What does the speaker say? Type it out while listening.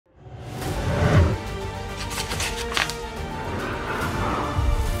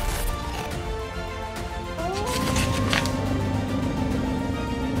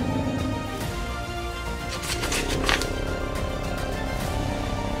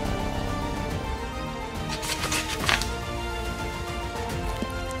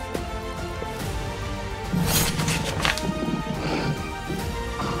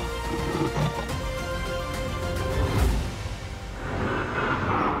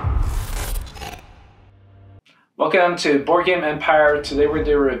Welcome to Board Game Empire. Today we're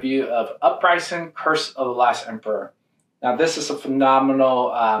doing a review of Uprising Curse of the Last Emperor. Now this is a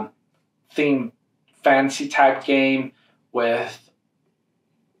phenomenal theme fantasy type game with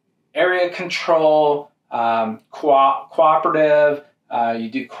area control, cooperative, you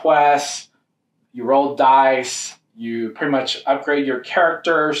do quests, you roll dice, you pretty much upgrade your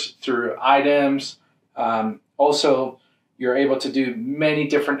characters through items. Also, you're able to do many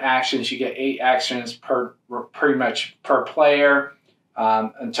different actions. You get 8 actions pretty much per player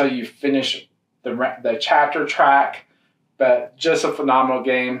until you finish the chapter track. But just a phenomenal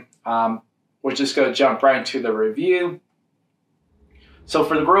game. We're just going to jump right into the review. So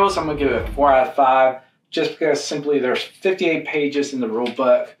for the rules, I'm going to give it a 4 out of 5, just because simply there's 58 pages in the rule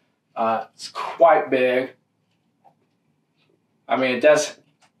book. It's quite big. I mean, it does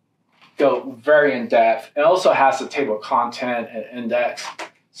go very in depth. It also has a table of content and index,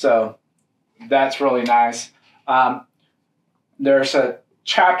 so that's really nice. There's a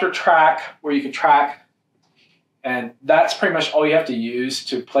chapter track where you can track, and that's pretty much all you have to use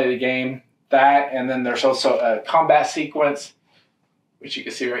to play the game. That, and then there's also a combat sequence, which you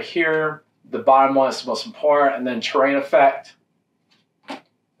can see right here. The bottom one is the most important, and then terrain effect.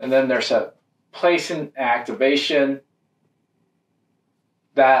 And then there's a place and activation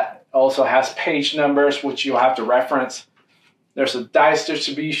that also has page numbers, which you'll have to reference. There's a dice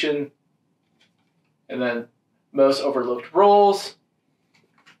distribution, and then most overlooked rules.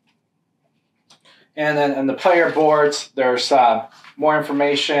 And then in the player boards, there's more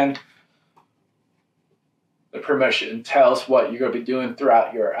information. It pretty much tells what you're going to be doing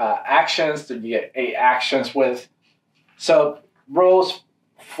throughout your actions. Then you get 8 actions with. So rules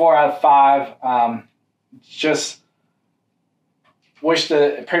 4 out of 5. Just wish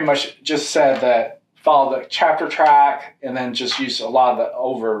that it pretty much just said that follow the chapter track and then just use a lot of the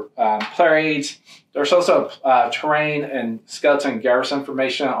player aids. There's also terrain and skeleton garrison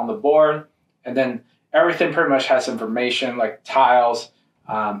information on the board, and then everything pretty much has information like tiles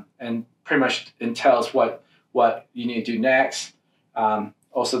and pretty much tells what you need to do next.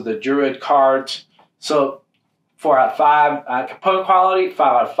 Also the druid cards. So 4 out of 5. Component quality 5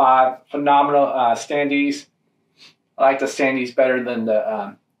 out of 5. Phenomenal standees. I like the standees better than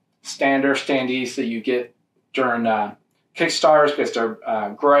the standard standees that you get during Kickstarters, because they're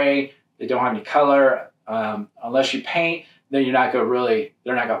gray. They don't have any color. Unless you paint, then they're not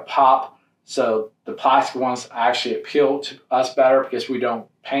gonna pop. So the plastic ones actually appeal to us better because we don't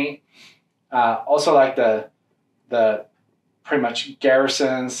paint. Also like the pretty much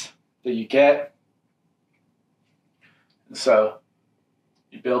garrisons that you get. So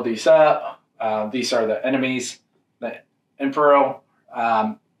you build these up. These are the enemies. The Emperor,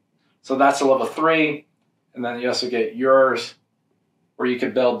 so that's a level 3, and then you also get yours, where you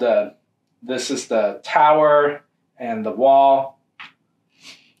can build this is the tower and the wall.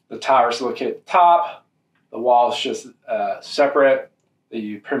 The tower is located at the top. The wall is just separate that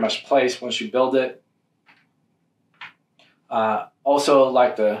you pretty much place once you build it. Also,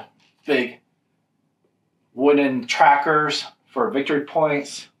 like the big wooden trackers for victory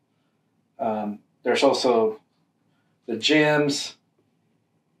points. There's also the gems.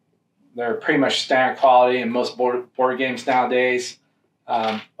 They're pretty much standard quality in most board games nowadays.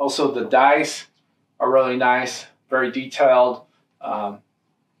 Also, the dice are really nice, very detailed.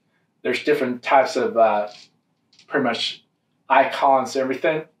 There's different types of pretty much icons,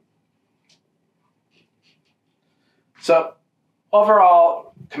 everything. So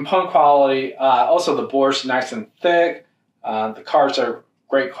overall, component quality. Also, the board's nice and thick. The cards are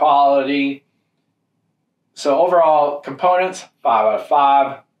great quality. So overall, components, 5 out of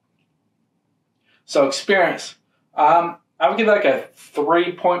 5. So experience, I would give it like a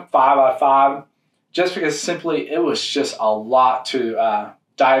 3.5 out of 5, just because simply it was just a lot to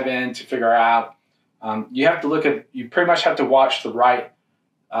dive in to figure out. You have to you pretty much have to watch the right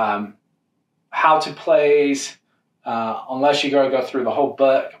how to plays, unless you're going to go through the whole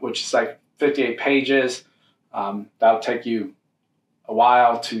book, which is like 58 pages. That'll take you a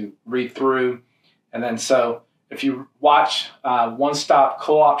while to read through. And then so if you watch One Stop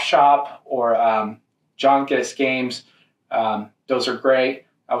Co-op Shop or John Gets Games, those are great.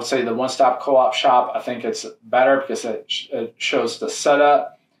 I would say the One Stop Co-op Shop, I think it's better because it shows the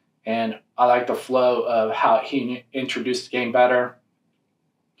setup, and I like the flow of how he introduced the game better.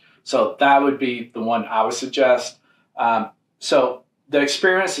 So that would be the one I would suggest. So the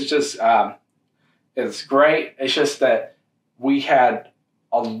experience is just it's great. It's just that we had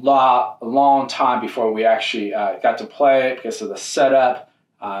a long time before we actually got to play it because of the setup.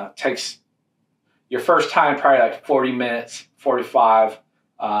 Takes your first time probably like 40 minutes, 45.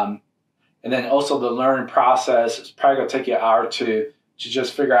 And then also the learning process is probably going to take you an hour or two to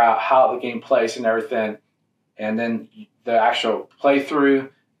just figure out how the game plays and everything. And then the actual playthrough,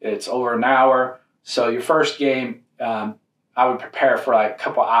 it's over an hour. So your first game, I would prepare for like a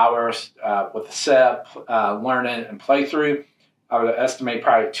couple hours with the setup, learning, and playthrough. I would estimate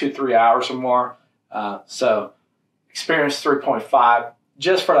probably 2-3 hours or more. So experience 3.5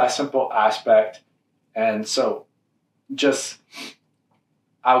 just for that simple aspect. And so just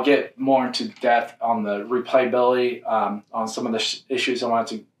I'll get more into depth on the replayability, on some of the issues I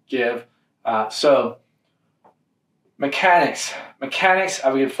wanted to give. So mechanics,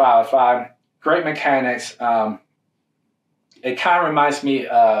 I would give 5 out of 5. Great mechanics. It kind of reminds me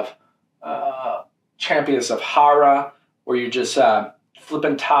of Champions of Hara, where you're just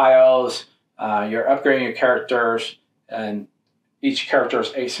flipping tiles, you're upgrading your characters, and each character is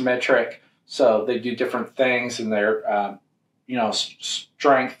asymmetric, so they do different things, and their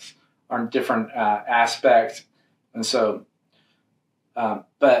strengths are in different aspects, and so,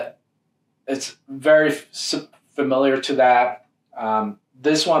 but it's very familiar to that.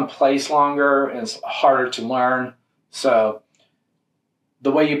 This one plays longer and it's harder to learn. So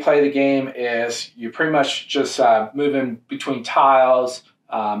the way you play the game is you pretty much just moving between tiles.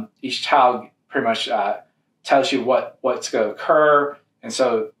 Each tile pretty much tells you what's going to occur. And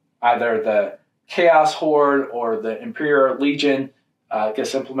so either the Chaos Horde or the Imperial Legion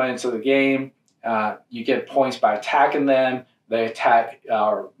gets implemented into the game. You get points by attacking them. They attack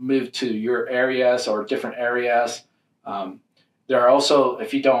or move to your areas or different areas. There are also,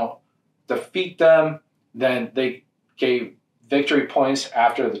 if you don't defeat them, then they gave victory points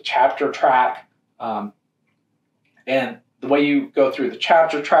after the chapter track. And the way you go through the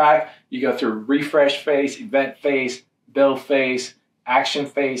chapter track, you go through refresh phase, event phase, build phase, action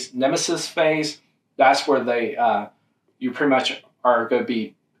phase, Nemesis phase. That's where you pretty much are going to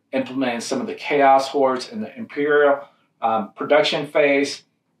be implementing some of the Chaos Hordes in the Imperial production phase,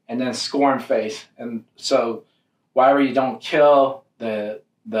 and then scoring phase. And so whatever you don't kill, the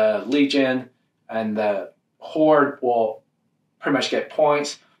Legion and the Horde will pretty much get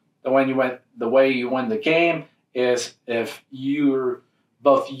points. The way you win the game is if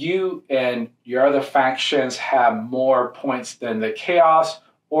both you and your other factions have more points than the Chaos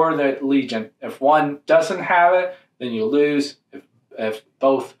or the Legion. If one doesn't have it, then you lose. If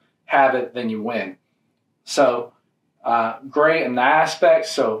both have it, then you win. So great in that aspect.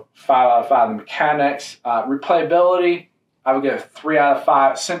 So 5 out of 5 the mechanics. Replayability, I would give 3 out of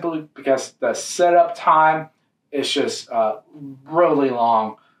 5 simply because the setup time is just really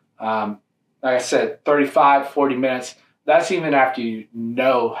long. Like I said, 35-40 minutes. That's even after you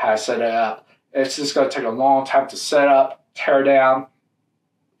know how to set it up. It's just going to take a long time to set up, tear down,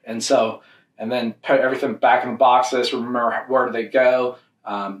 and then put everything back in the boxes. Remember where they go.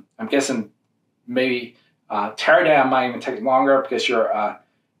 I'm guessing maybe tear down might even take longer because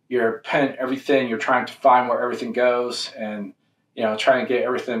you're putting everything. You're trying to find where everything goes, and trying to get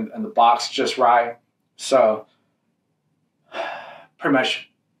everything in the box just right. So pretty much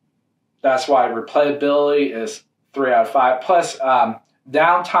that's why replayability is 3 out of 5. Plus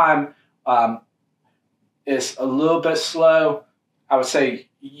downtime is a little bit slow. I would say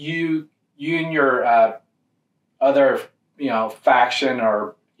you and your other faction,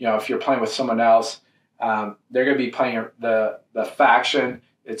 or if you're playing with someone else, they're going to be playing the faction.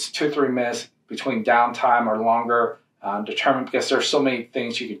 It's 2-3 minutes between downtime or longer, determined because there's so many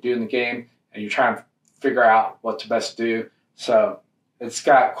things you can do in the game, and you're trying to figure out what to best do. So it's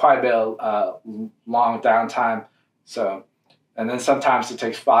got quite a bit of long downtime. So, and then sometimes it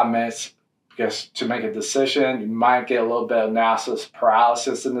takes 5 minutes because to make a decision, you might get a little bit of analysis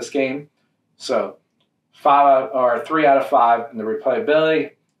paralysis in this game. So 3 out of 5 in the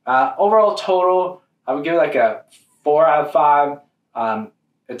replayability. Overall total, I would give it like a 4 out of 5.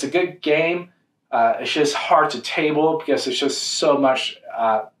 It's a good game. It's just hard to table because it's just so much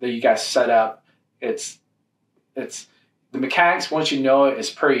that you guys set up. It's the mechanics, once you know it, is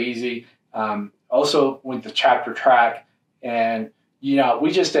pretty easy. Also with the chapter track, and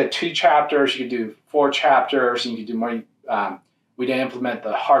we just did 2 chapters. You could do 4 chapters, and you could do more. We didn't implement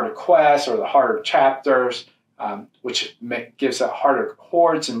the harder quests or the harder chapters, which gives it harder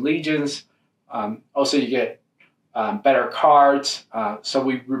hordes and legions. Also, you get better cards. So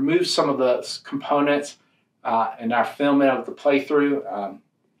we removed some of the components in our filming of the playthrough.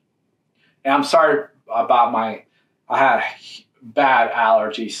 And I'm sorry about I had bad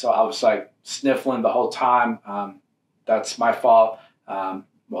allergies, so I was like sniffling the whole time. That's my fault.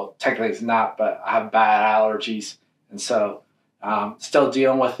 Well, technically it's not, but I have bad allergies, and so still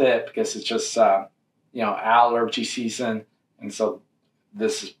dealing with it because it's just allergy season, and so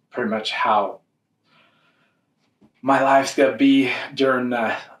this is pretty much how my life's going to be during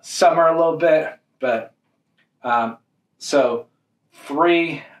the summer a little bit. But so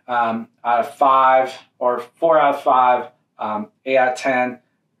 3 out of 5 or 4 out of 5, 8 out of 10.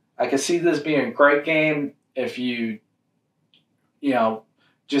 I can see this being a great game if you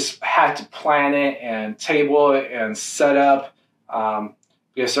just had to plan it and table it and set up.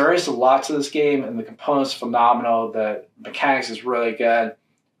 Because there is a lot to this game and the components phenomenal. The mechanics is really good.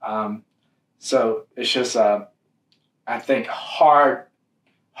 So it's just, I think, hard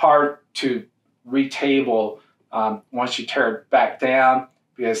to retable once you tear it back down,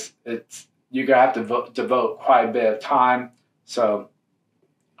 because you're going to have to devote quite a bit of time. So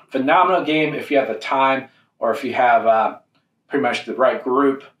phenomenal game if you have the time or if you have pretty much the right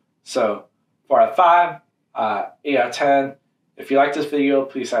group. So 4 out of 5, 8 out of 10. If you like this video,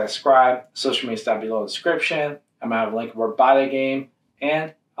 please subscribe. Social media is down below in the description. I'm going to have a link where to buy the game,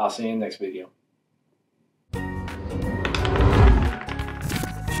 and I'll see you in the next video.